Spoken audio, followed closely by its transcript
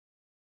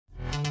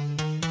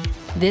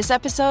This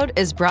episode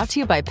is brought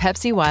to you by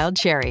Pepsi Wild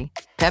Cherry.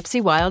 Pepsi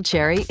Wild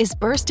Cherry is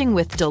bursting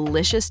with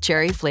delicious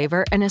cherry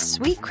flavor and a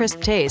sweet,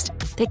 crisp taste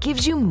that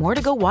gives you more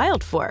to go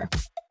wild for.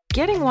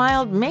 Getting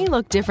wild may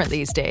look different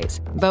these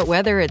days, but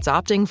whether it's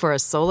opting for a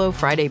solo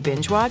Friday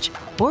binge watch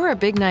or a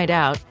big night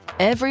out,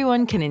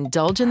 everyone can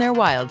indulge in their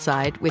wild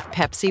side with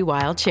Pepsi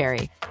Wild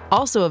Cherry.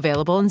 Also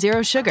available in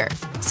Zero Sugar.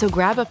 So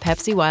grab a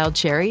Pepsi Wild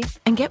Cherry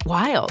and get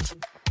wild.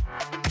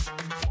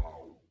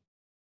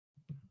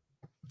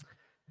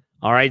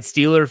 All right,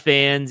 Steeler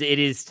fans, it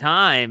is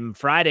time.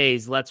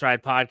 Friday's Let's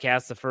Ride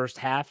podcast, the first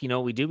half. You know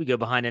what we do? We go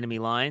behind enemy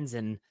lines,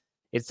 and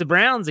it's the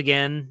Browns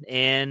again.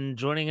 And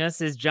joining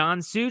us is John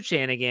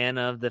Suchan again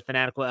of the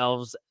Fanatical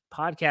Elves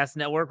podcast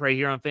network right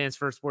here on Fans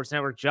First Sports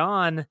Network.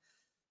 John,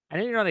 I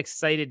know you're not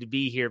excited to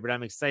be here, but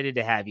I'm excited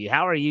to have you.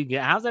 How are you?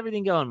 How's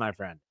everything going, my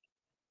friend?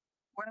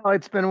 Well,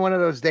 it's been one of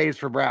those days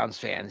for Browns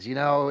fans. You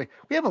know,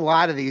 we have a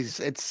lot of these.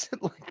 It's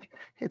like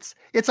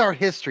it's our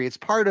history. It's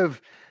part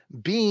of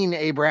being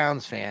a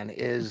Browns fan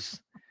is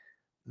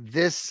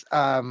this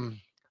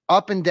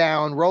up and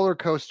down roller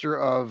coaster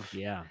of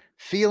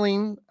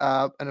feeling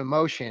an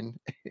emotion,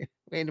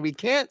 and we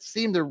can't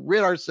seem to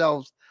rid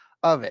ourselves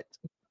of it.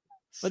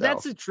 But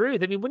that's the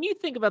truth. I mean, when you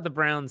think about the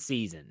Browns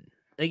season,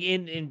 like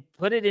in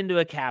put it into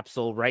a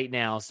capsule right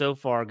now, so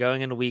far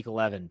going into week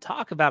 11,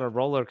 talk about a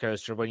roller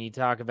coaster when you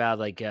talk about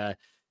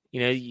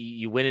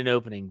you win an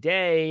opening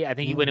day. I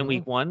think you win in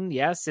week 1.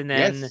 Yes. And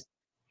then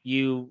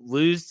you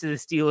lose to the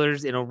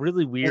Steelers in a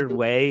really weird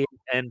way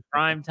and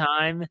prime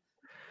time.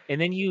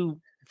 And then you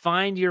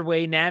find your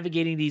way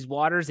navigating these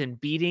waters and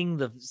beating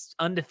the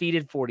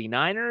undefeated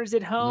 49ers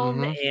at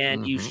home.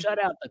 And you shut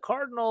out the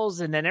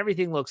Cardinals, and then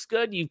everything looks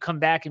good. You come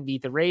back and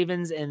beat the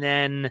Ravens, and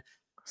then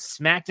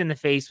smacked in the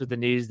face with the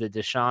news that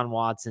Deshaun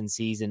Watson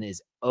season is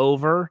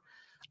over.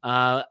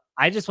 I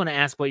just want to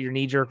ask what your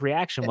knee-jerk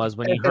reaction was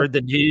when you heard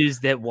the news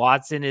that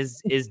Watson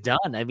is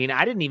done. I mean,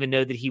 I didn't even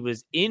know that he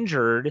was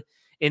injured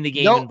in the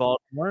game in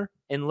Baltimore,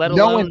 and let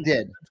alone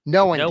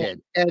no one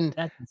did. And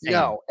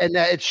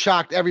it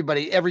shocked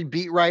everybody, every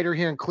beat writer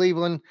here in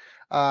Cleveland,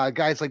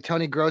 guys like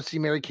Tony Grossi,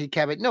 Mary Kay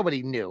Cabot,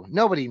 nobody knew.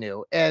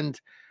 And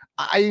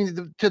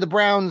to the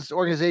Browns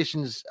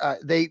organizations,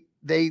 they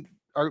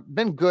are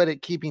been good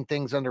at keeping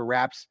things under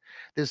wraps.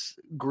 This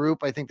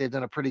group, I think they've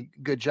done a pretty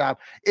good job.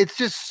 It's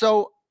just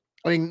so,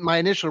 I mean, my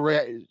initial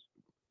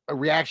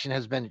reaction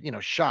has been,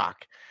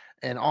 shock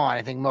and awe.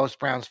 I think most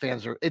Browns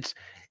fans are, it's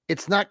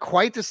not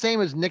quite the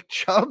same as Nick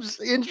Chubb's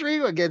injury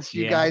against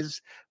you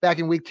guys back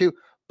in week 2.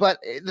 But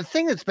the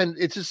thing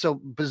it's just so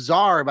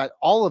bizarre about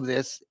all of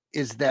this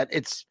is that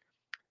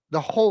the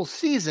whole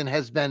season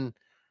has been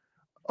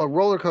a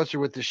roller coaster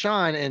with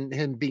Deshaun and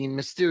him being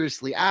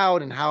mysteriously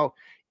out, and how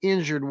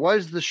injured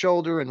was the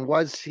shoulder, and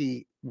was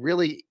it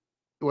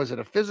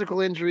a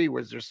physical injury?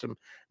 Was there some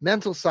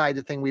mental side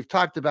to the thing? We've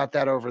talked about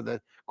that over the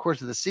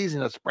course of the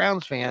season as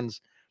Browns fans.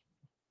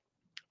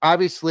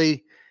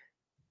 Obviously,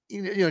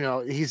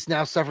 he's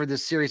now suffered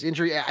this serious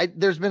injury.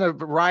 There's been a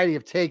variety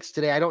of takes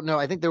today. I don't know.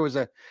 I think there was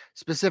a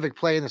specific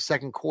play in the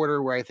second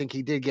quarter where I think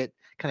he did get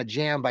kind of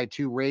jammed by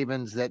 2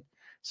 Ravens that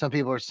some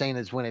people are saying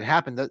is when it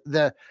happened.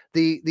 The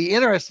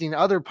interesting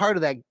other part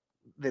of that,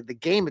 the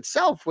game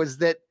itself, was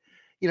that,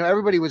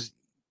 everybody was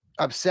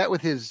upset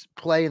with his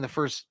play in the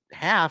first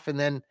half, and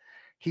then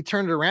he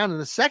turned it around in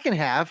the second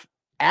half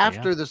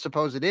after the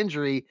supposed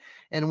injury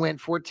and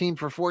went 14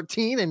 for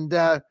 14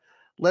 and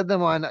led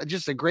them on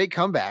just a great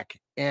comeback.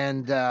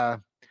 And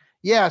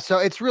so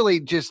it's really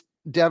just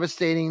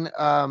devastating.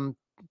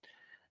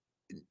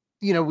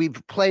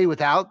 We've played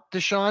without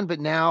Deshaun, but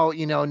now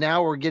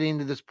we're getting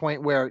to this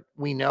point where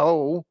we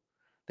know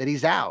that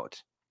he's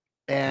out.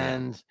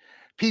 And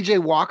PJ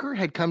Walker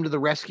had come to the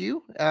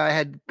rescue,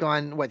 had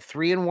gone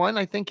 3-1,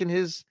 I think, in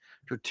his,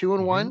 or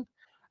 2-1.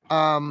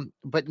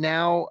 But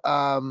now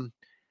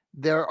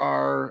there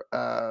are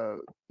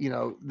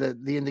the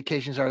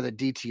indications are that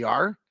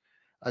DTR,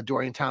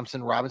 Dorian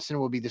Thompson-Robinson,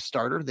 will be the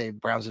starter. The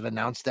Browns have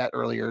announced that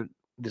earlier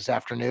this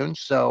afternoon.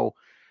 So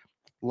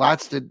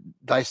lots to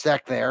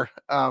dissect there.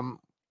 I'm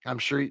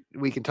sure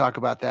we can talk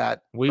about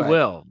that. We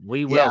will.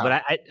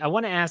 But I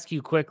want to ask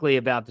you quickly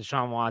about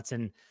Deshaun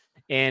Watson,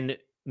 and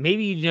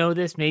maybe you know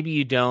this, maybe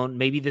you don't.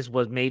 Maybe this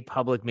was made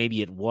public,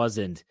 maybe it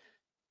wasn't.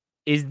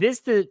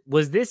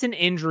 Was this an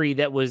injury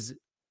that was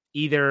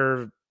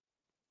either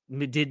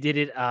did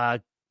it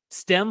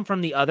stem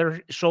from the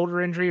other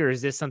shoulder injury, or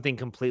is this something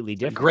completely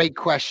different? Great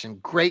question.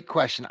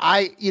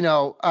 I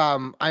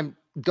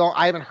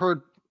haven't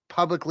heard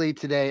publicly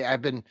today.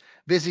 I've been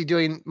busy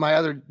doing my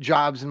other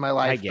jobs in my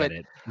life. I get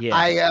it.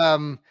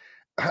 Yeah.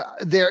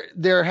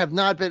 There have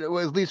not been, at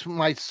least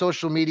my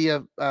social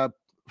media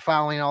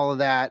following all of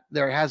that,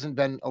 there hasn't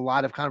been a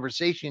lot of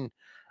conversation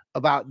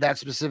about that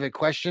specific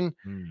question.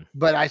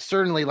 But I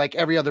certainly, like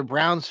every other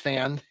Browns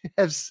fan,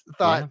 has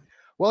thought,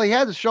 well, he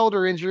had a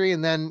shoulder injury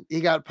and then he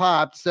got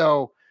popped.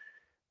 So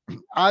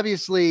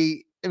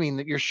obviously, I mean,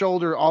 your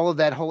shoulder, all of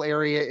that whole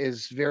area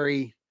is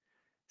very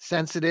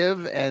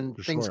sensitive, and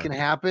things can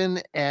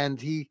happen. And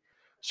he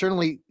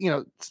certainly,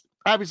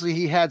 obviously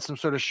he had some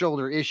sort of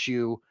shoulder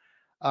issue.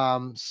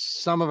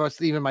 Some of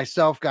us, even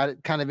myself,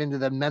 got kind of into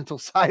the mental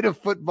side of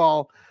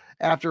football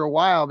after a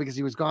while because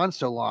he was gone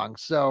so long.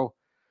 So,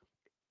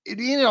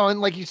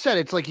 and like you said,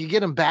 it's like you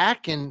get him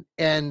back,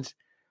 and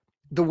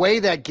the way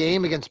that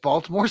game against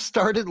Baltimore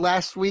started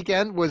last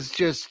weekend was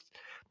just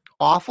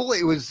awful.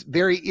 It was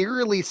very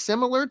eerily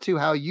similar to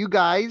how you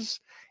guys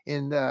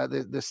in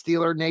the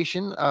Steeler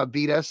Nation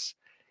beat us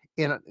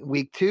in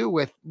week 2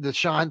 with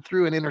Deshaun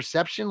threw an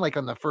interception like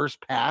on the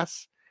first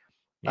pass.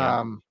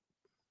 Yeah.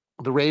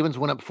 The Ravens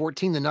went up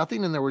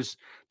 14-0, and there was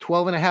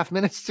 12 and a half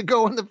minutes to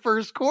go in the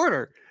first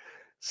quarter.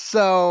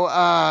 So,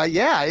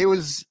 it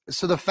was,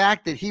 so the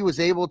fact that he was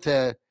able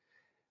to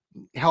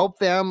help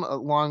them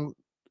along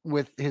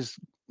with his,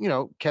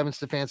 Kevin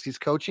Stefanski's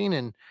coaching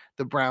and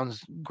the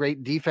Browns'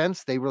 great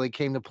defense, they really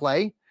came to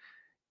play.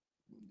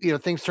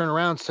 Things turn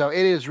around. So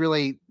it is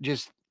really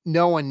just,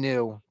 no one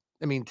knew.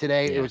 I mean,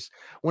 today it was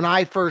when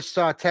I first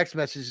saw text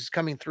messages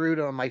coming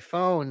through on my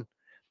phone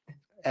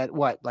at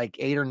like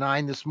 8 or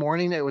 9 this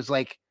morning. It was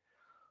like,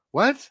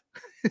 what?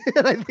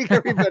 And I think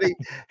everybody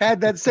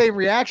had that same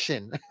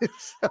reaction.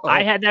 So.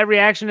 I had that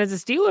reaction as a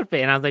Steeler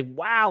fan. I was like,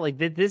 wow, like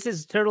this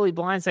is totally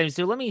blindsiding.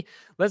 So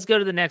let's go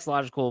to the next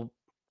logical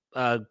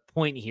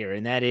point here.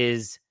 And that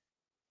is,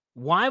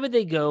 why would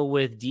they go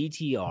with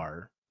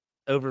DTR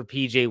over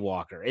PJ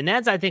Walker? And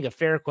that's, I think, a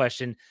fair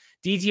question.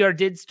 DTR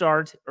did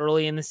start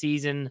early in the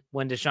season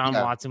when Deshaun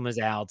Watson was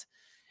out,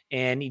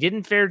 and he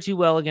didn't fare too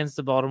well against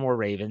the Baltimore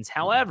Ravens.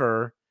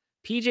 However,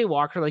 PJ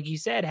Walker, like you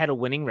said, had a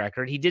winning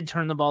record. He did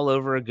turn the ball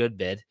over a good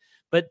bit,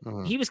 but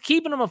he was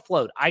keeping them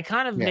afloat. I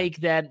kind of make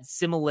that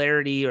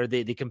similarity or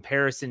the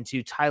comparison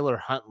to Tyler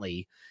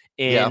Huntley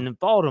in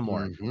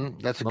Baltimore.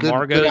 That's a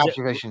good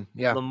observation.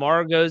 Yeah.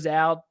 Lamar goes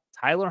out.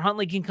 Tyler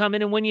Huntley can come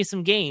in and win you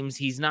some games.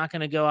 He's not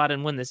going to go out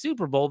and win the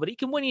Super Bowl, but he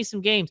can win you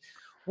some games.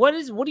 What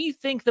do you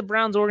think the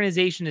Browns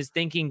organization is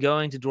thinking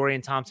going to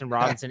Dorian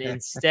Thompson-Robinson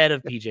instead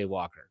of PJ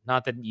Walker?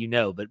 Not that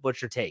but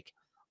what's your take?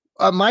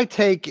 My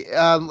take,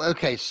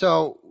 okay,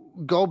 so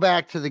go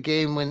back to the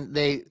game when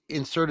they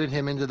inserted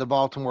him into the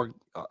Baltimore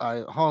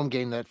home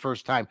game that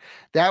first time.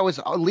 That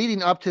was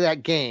leading up to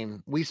that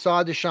game. We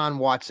saw Deshaun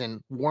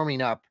Watson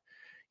warming up.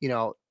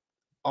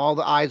 All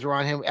the eyes were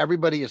on him.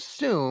 Everybody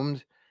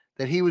assumed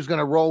that he was going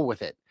to roll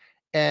with it.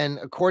 And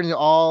according to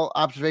all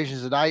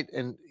observations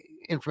and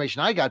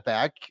information I got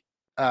back,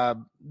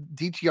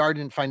 DTR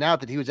didn't find out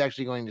that he was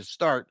actually going to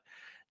start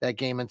that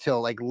game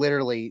until like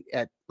literally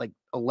at like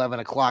 11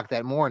 o'clock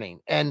that morning.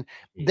 And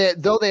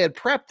though they had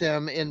prepped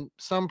him in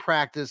some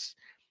practice,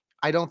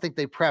 I don't think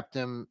they prepped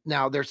him.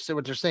 Now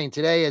what they're saying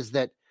today is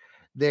that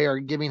they are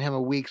giving him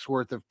a week's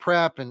worth of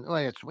prep, and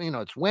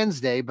it's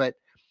Wednesday, but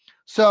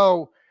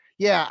so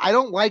yeah, I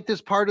don't like this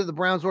part of the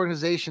Browns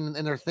organization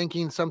and their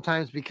thinking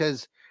sometimes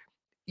because,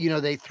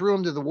 they threw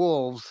him to the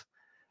wolves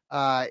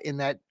in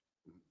that,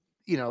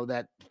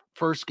 that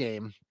first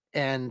game,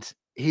 and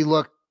he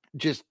looked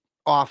just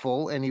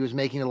awful and he was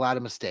making a lot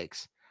of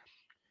mistakes.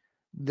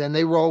 Then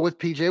they roll with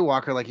PJ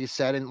Walker, like you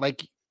said, and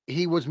like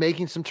he was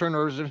making some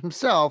turnovers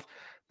himself,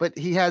 but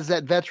he has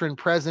that veteran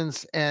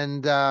presence.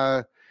 And,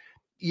 I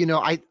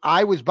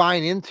was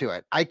buying into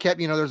it. I kept,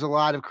 there's a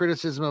lot of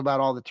criticism about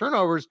all the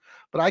turnovers,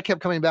 but I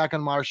kept coming back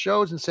on our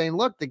shows and saying,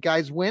 look, the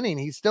guy's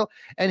winning.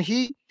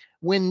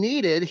 When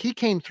needed, he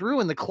came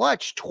through in the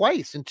clutch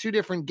twice in 2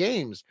 different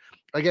games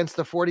against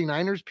the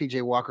 49ers.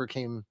 PJ Walker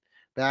came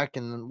back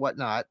and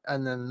whatnot.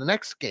 And then the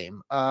next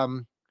game,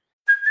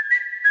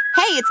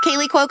 Hey, it's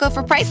Kaylee Cuoco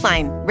for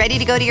Priceline. Ready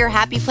to go to your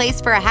happy place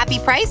for a happy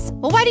price?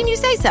 Well, why didn't you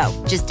say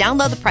so? Just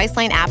download the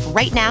Priceline app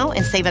right now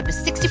and save up to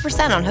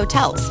 60% on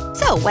hotels.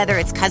 So whether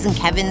it's Cousin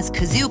Kevin's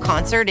Kazoo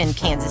Concert in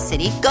Kansas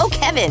City, go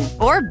Kevin,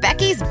 or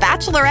Becky's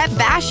Bachelorette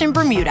Bash in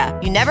Bermuda,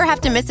 you never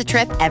have to miss a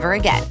trip ever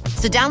again.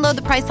 So download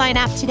the Priceline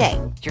app today.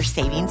 Your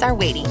savings are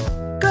waiting.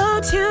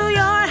 Go to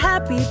your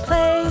happy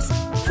place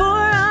for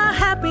a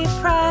happy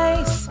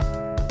price.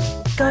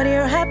 Go to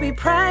your happy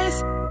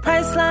price,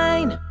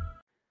 Priceline.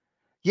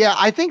 Yeah,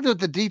 I think that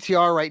the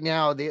DTR right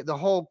now, the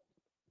whole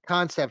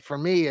concept for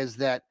me is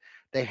that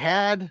they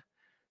had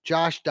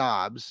Josh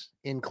Dobbs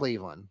in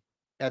Cleveland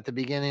at the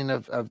beginning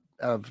of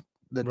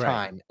the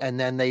time. And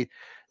then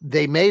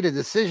they made a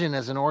decision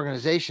as an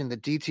organization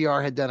that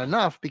DTR had done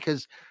enough,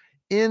 because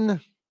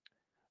in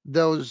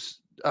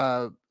those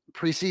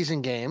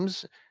preseason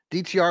games,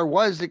 DTR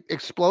was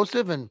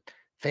explosive and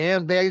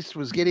fan base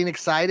was getting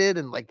excited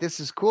and like, this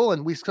is cool.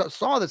 And we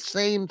saw the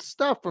same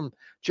stuff from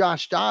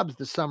Josh Dobbs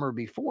the summer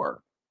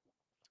before.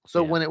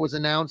 So when it was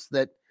announced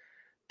that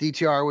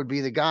DTR would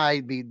be the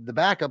guy, be the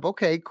backup,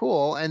 okay,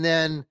 cool. And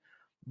then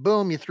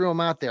boom, you threw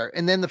him out there.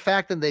 And then the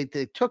fact that they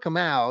took him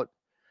out,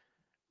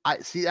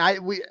 at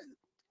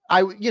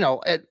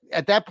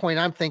that point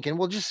I'm thinking,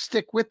 well, just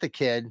stick with the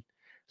kid.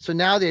 So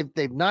now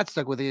they've not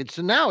stuck with it.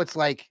 So now it's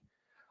like,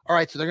 all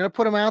right, so they're going to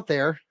put him out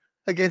there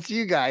against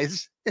you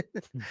guys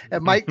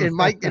and Mike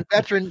and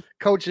veteran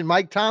coach and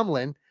Mike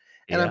Tomlin.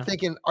 And I'm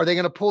thinking, are they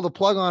going to pull the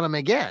plug on him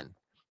again?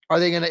 Are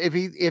they going to,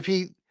 if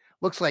he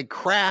looks like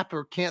crap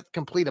or can't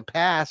complete a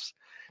pass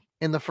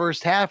in the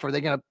first half, are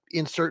they going to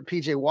insert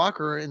PJ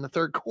Walker in the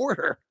third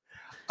quarter?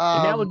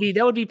 And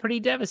that would be pretty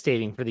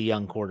devastating for the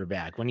young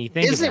quarterback when you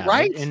think about it.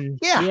 Right? And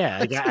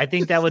yeah, I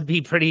think that would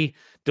be pretty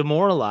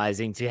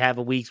demoralizing to have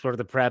a week's worth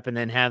of prep and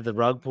then have the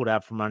rug pulled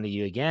out from under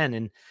you again.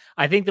 And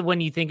I think that when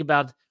you think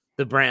about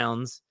the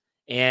Browns,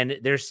 and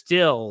they're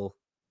still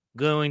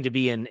going to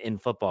be in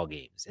football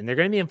games, and they're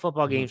going to be in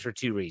football games for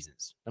two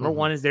reasons. Number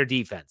one is their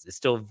defense is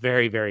still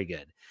very, very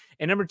good.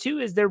 And number two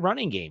is their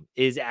running game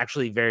is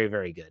actually very,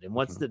 very good. And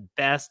what's the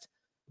best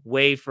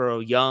way for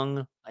a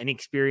young,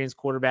 inexperienced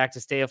quarterback to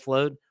stay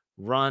afloat?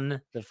 Run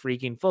the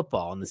freaking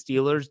football. And the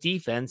Steelers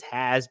defense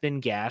has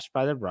been gashed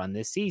by the run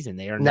this season.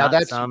 They are not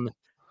this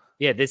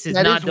is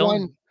not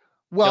one.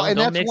 Well, and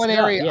that's one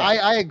area yeah.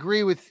 I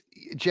agree with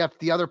Jeff.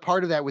 The other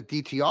part of that with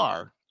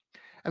DTR,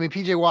 I mean,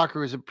 PJ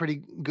Walker is a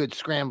pretty good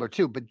scrambler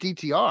too, but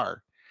DTR,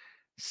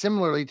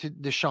 similarly to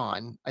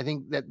Deshaun, I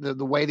think that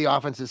the way the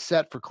offense is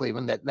set for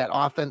Cleveland,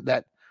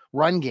 that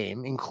run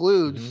game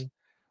includes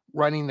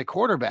running the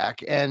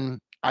quarterback. And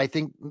I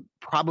think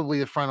probably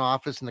the front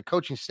office and the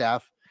coaching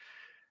staff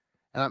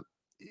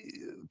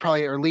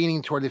probably are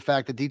leaning toward the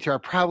fact that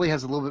DTR probably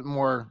has a little bit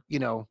more,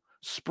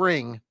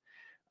 spring.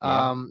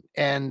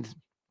 And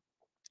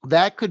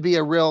that could be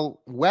a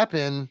real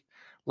weapon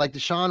like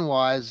Deshaun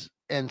was.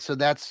 And so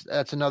that's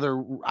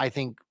another, I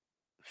think,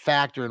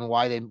 factor in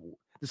why they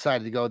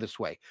decided to go this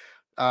way.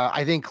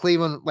 I think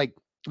Cleveland, like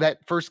that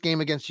first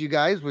game against you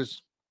guys,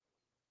 was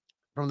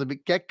from the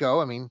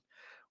get-go. I mean,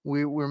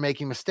 we're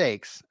making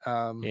mistakes.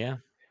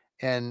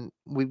 And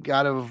we've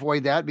got to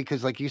avoid that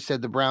because, like you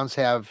said, the Browns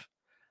have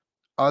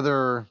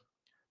other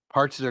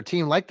parts of their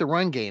team, like the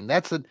run game.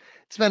 It's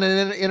been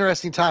an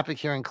interesting topic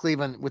here in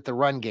Cleveland with the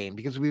run game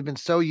because we've been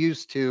so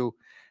used to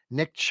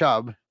Nick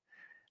Chubb,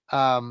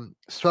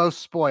 so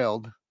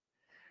spoiled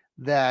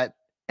that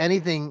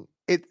anything.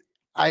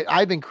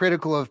 I've been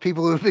critical of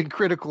people who have been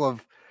critical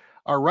of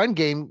our run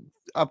game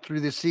up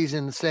through this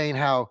season, saying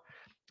how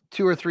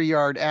 2 or 3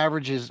 yard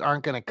averages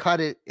aren't going to cut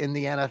it in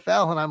the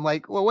NFL. And I'm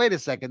like, well, wait a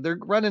second. They're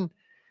running.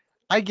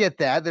 I get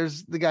that.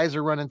 The guys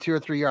are running 2 or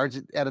 3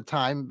 yards at a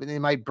time, but they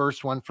might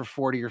burst one for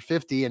 40 or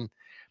 50. And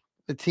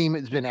the team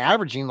has been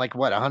averaging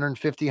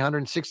 150,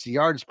 160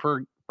 yards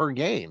per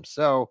game.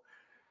 So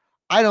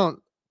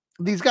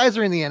these guys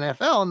are in the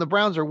NFL and the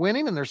Browns are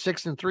winning and they're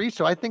 6-3.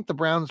 So I think the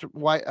Browns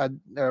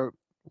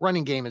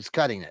running game is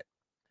cutting it.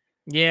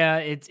 Yeah.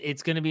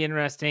 It's going to be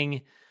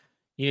interesting.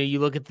 You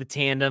look at the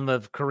tandem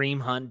of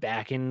Kareem Hunt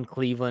back in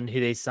Cleveland, who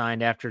they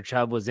signed after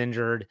Chubb was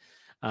injured.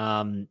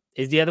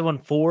 Is the other one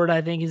Ford,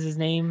 I think is his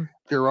name?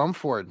 Jerome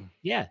Ford.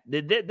 Yeah,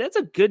 that's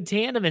a good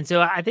tandem. And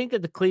so I think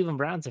that the Cleveland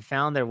Browns have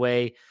found their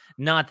way,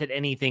 not that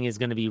anything is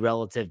going to be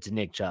relative to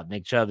Nick Chubb.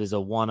 Nick Chubb is a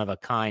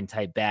one-of-a-kind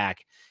type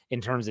back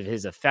in terms of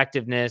his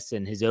effectiveness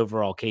and his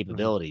overall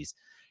capabilities.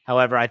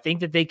 However, I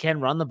think that they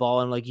can run the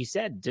ball. And like you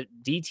said,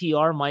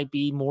 DTR might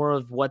be more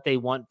of what they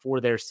want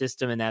for their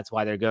system, and that's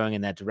why they're going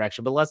in that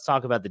direction. But let's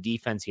talk about the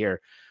defense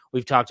here.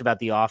 We've talked about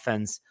the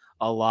offense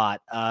a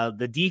lot.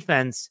 The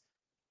defense,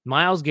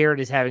 Myles Garrett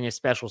is having a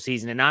special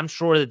season. And I'm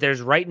sure that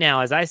there's right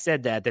now, as I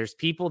said that, there's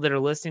people that are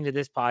listening to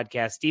this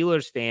podcast,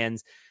 Steelers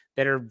fans,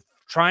 that are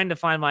trying to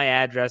find my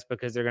address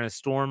because they're going to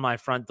storm my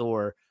front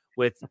door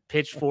with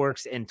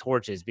pitchforks and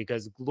torches,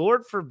 because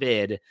Lord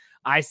forbid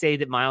I say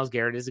that Myles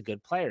Garrett is a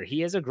good player.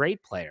 He is a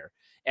great player.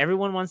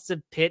 Everyone wants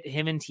to pit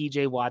him and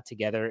TJ Watt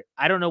together.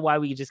 I don't know why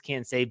we just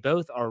can't say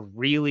both are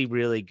really,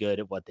 really good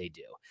at what they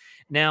do.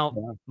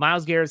 Now,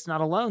 Myles Garrett's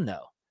not alone,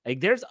 though.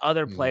 There's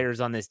other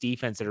players on this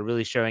defense that are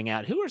really showing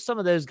out. Who are some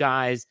of those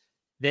guys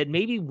that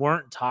maybe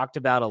weren't talked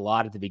about a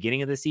lot at the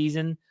beginning of the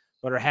season,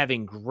 but are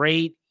having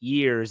great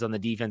years on the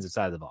defensive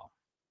side of the ball?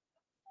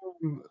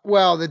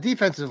 Well, the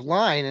defensive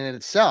line in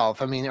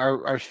itself, I mean,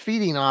 are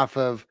feeding off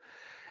of,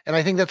 and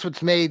I think that's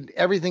what's made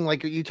everything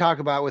like you talk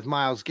about with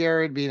Myles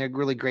Garrett being a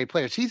really great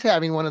player. He's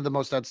having one of the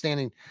most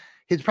outstanding,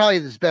 he's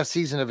probably his best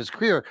season of his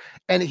career.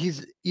 And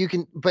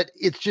but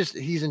it's just,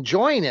 he's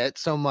enjoying it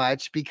so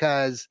much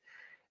because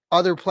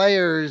other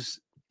players,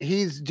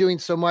 he's doing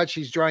so much,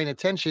 he's drawing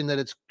attention that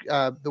it's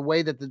the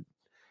way that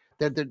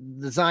they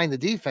designed the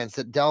defense,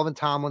 that Delvin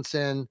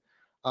Tomlinson,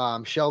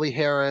 Shelby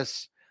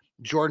Harris,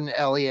 Jordan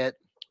Elliott,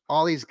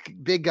 all these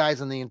big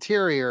guys on the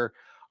interior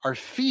are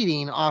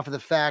feeding off of the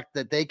fact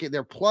that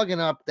they're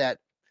plugging up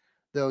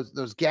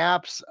those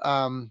gaps.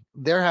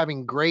 They're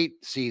having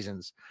great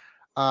seasons.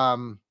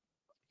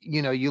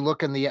 You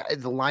look in the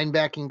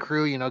linebacking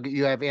crew,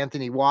 you have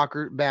Anthony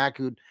Walker back,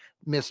 who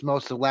missed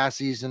most of last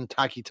season.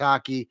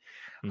 Taki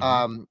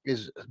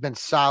has been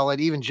solid.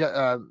 Even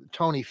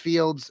Tony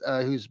Fields,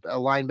 who's a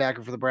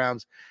linebacker for the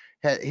Browns,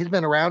 he's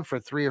been around for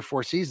 3 or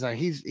 4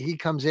 seasons. He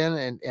comes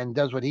in and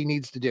does what he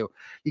needs to do.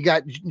 You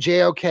got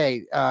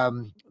JOK,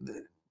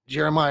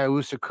 Jeremiah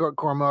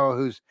Owusu-Koramoah,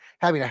 who's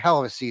having a hell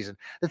of a season.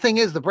 The thing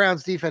is, the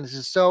Browns defense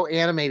is so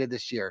animated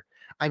this year.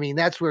 I mean,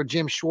 that's where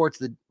Jim Schwartz,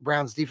 the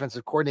Browns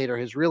defensive coordinator,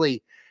 has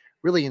really,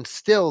 really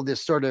instilled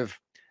this sort of,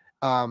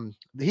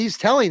 he's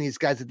telling these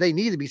guys that they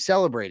need to be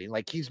celebrating.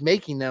 Like, he's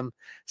making them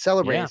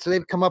celebrate. Yeah. So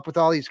they've come up with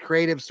all these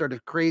creative sort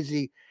of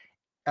crazy,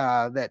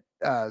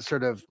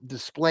 sort of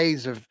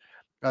displays of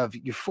of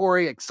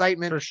euphoria,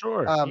 excitement. For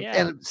sure.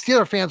 And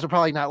Steeler fans will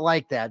probably not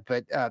like that,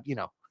 but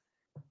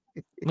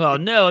Well,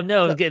 no,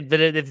 but if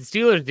the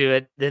Steelers do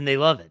it, then they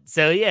love it.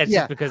 So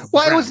just because.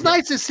 Well, it was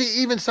nice to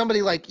see even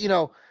somebody like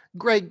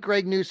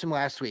Greg Newsome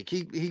last week.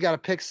 He got a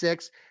pick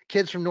six.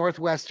 Kids from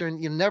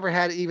Northwestern, never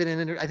had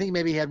even I think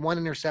maybe he had one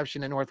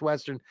interception at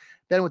Northwestern.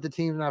 Been with the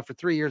team now for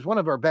 3 years. One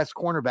of our best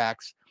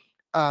cornerbacks.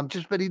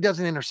 But he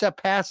doesn't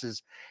intercept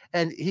passes,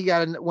 and he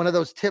got one of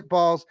those tip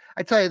balls.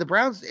 I tell you, the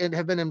Browns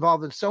have been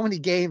involved in so many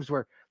games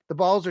where the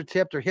balls are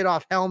tipped or hit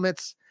off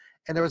helmets.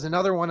 And there was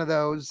another one of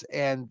those,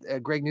 and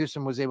Greg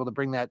Newsome was able to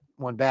bring that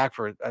one back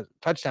for a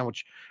touchdown,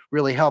 which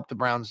really helped the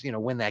Browns,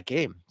 win that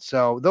game.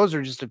 So those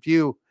are just a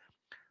few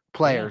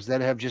players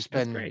that have just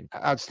been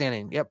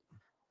outstanding. Yep.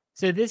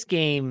 So this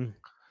game,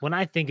 when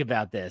I think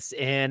about this,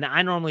 and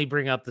I normally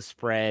bring up the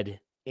spread,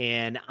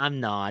 and I'm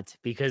not,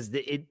 because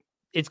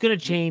it's going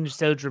to change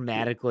so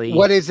dramatically.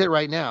 What is it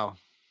right now?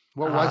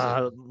 What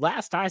was it?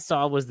 Last I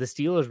saw was the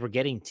Steelers were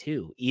getting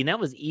 2. And that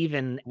was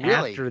even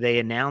after they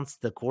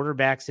announced the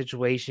quarterback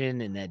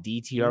situation and that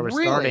DTR was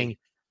starting.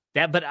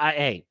 But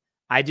I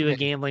do a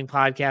gambling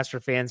podcast for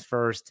Fans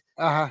First.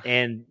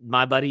 And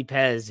my buddy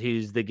Pez,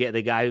 who's the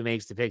guy who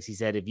makes the picks, he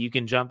said, if you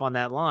can jump on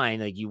that line,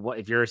 like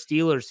if you're a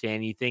Steelers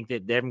fan, you think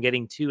that them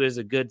getting 2 is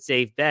a good,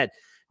 safe bet,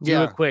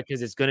 do it quick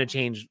because it's going to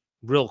change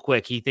real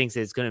quick. He thinks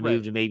it's going to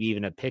move to maybe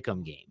even a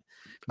pick'em game.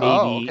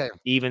 Maybe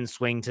even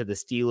swing to the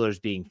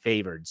Steelers being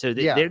favored. So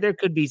there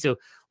could be. So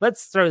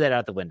let's throw that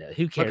out the window.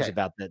 Who cares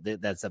about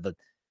that stuff? But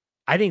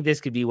I think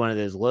this could be one of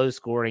those low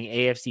scoring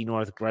AFC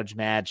North grudge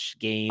match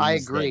games. I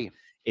agree.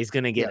 It's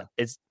going to get,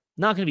 it's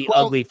not going to be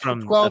ugly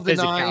from 12 to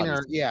 9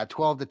 or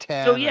 12 to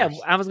 10. So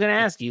I was going to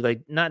ask you,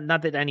 like,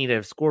 not that I need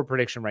a score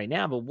prediction right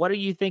now, but what are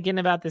you thinking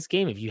about this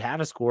game? If you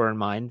have a score in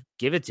mind,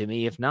 give it to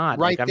me. If not,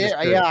 right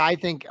there. I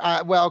think,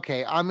 I'll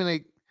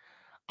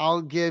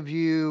give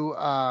you,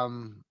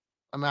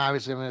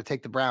 obviously I'm going to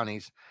take the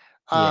Brownies.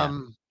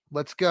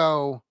 Let's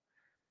go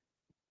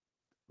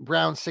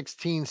Browns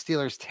 16,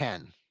 Steelers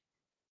 10.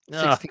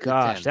 Oh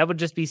gosh, that would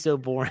just be so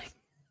boring.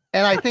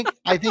 And I think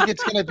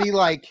it's going to be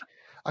like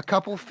a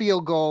couple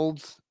field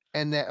goals,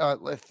 and then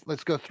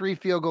let's go 3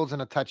 field goals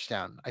and a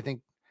touchdown. I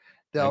think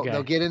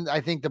they'll get in.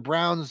 I think the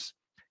Browns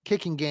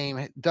kicking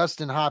game,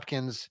 Dustin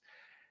Hopkins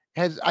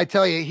I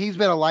tell you, he's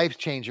been a life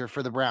changer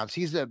for the Browns.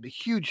 He's a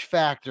huge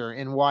factor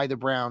in why the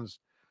Browns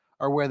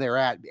are where they're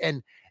at.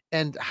 And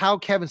how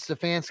Kevin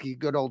Stefanski,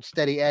 good old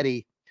Steady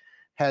Eddie,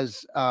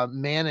 has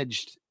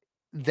managed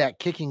that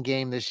kicking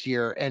game this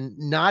year and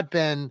not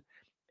been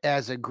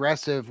as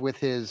aggressive with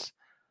his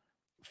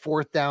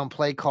 4th down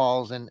play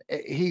calls. And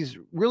he's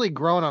really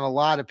grown on a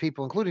lot of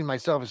people, including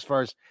myself, as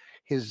far as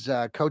his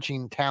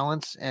coaching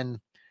talents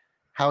and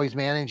how he's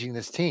managing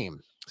this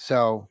team.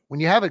 So when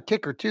you have a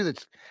kicker too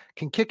that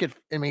can kick it,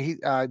 I mean,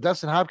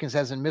 Dustin Hopkins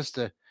hasn't missed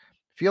a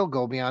field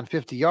goal beyond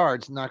 50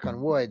 yards, knock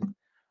on wood.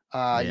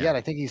 Yet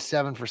I think he's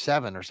 7 for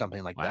 7 or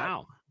something like that.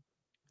 Wow.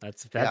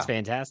 That's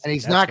fantastic. And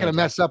he's not going to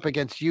mess up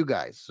against you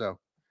guys. So,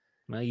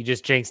 well, you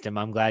just jinxed him.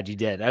 I'm glad you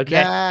did.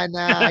 Okay. Nah,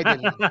 I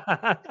didn't.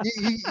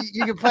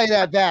 you can play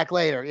that back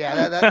later.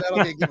 Yeah,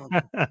 that'll be a good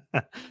one.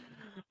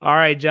 All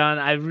right, John,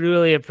 I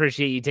really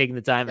appreciate you taking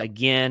the time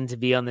again to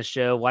be on the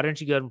show. Why don't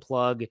you go ahead and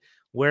plug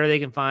where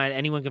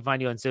anyone can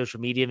find you on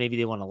social media? Maybe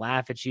they want to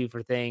laugh at you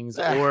for things,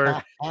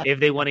 or if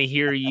they want to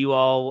hear you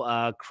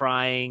all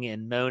crying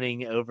and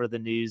moaning over the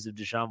news of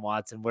Deshaun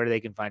Watson, where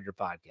they can find your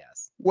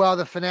podcast. Well,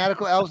 the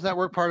Fanatical Elves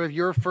Network, part of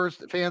your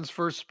Fans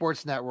First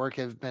Sports Network,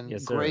 have been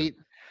great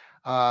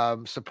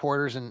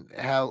supporters and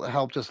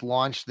helped us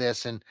launch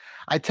this. And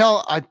I'm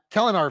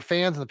telling our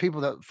fans and the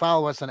people that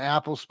follow us on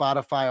Apple,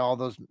 Spotify, all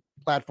those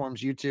platforms,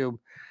 YouTube,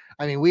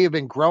 I mean, we have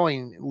been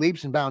growing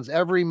leaps and bounds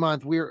every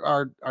month.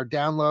 Our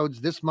downloads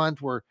this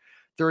month were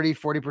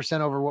 30-40%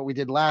 over what we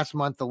did last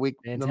month. The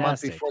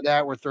month before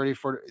that, we're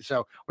 30-40.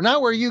 So we're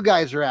not where you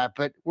guys are at,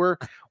 but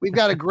we've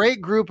got a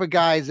great group of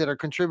guys that are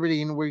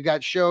contributing. We've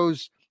got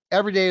shows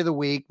every day of the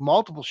week,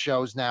 multiple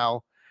shows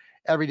now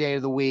every day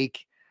of the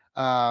week.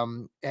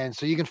 And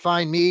so you can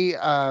find me.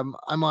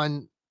 I'm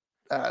on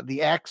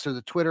the X or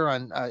the Twitter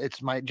on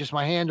it's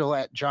my handle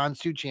at John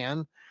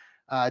Suchan.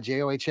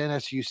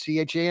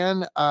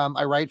 JOHNSUCHAN.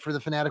 I write for the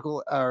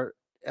Fanatical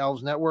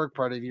Elves Network,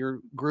 part of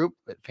your group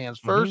at Fans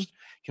First.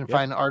 You can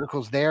find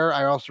articles there.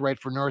 I also write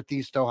for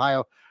Northeast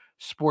Ohio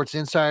Sports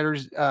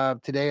Insiders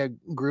today, a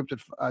group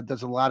that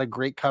does a lot of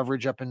great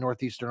coverage up in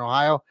Northeastern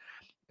Ohio.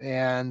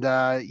 And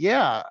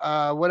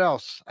what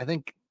else? I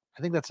think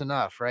that's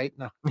enough, right?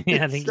 No,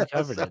 yeah, I think you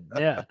covered it.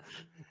 Yeah.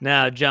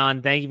 Now,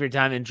 John, thank you for your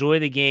time. Enjoy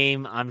the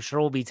game. I'm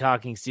sure we'll be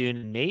talking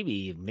soon.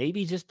 Maybe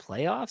just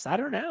playoffs. I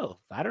don't know.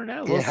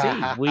 We'll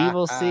see. We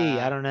will see.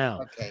 I don't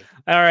know. Okay.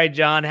 All right,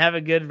 John, have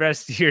a good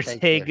rest of your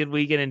day. Good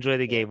weekend. Enjoy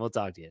the game. We'll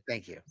talk to you.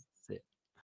 Thank you.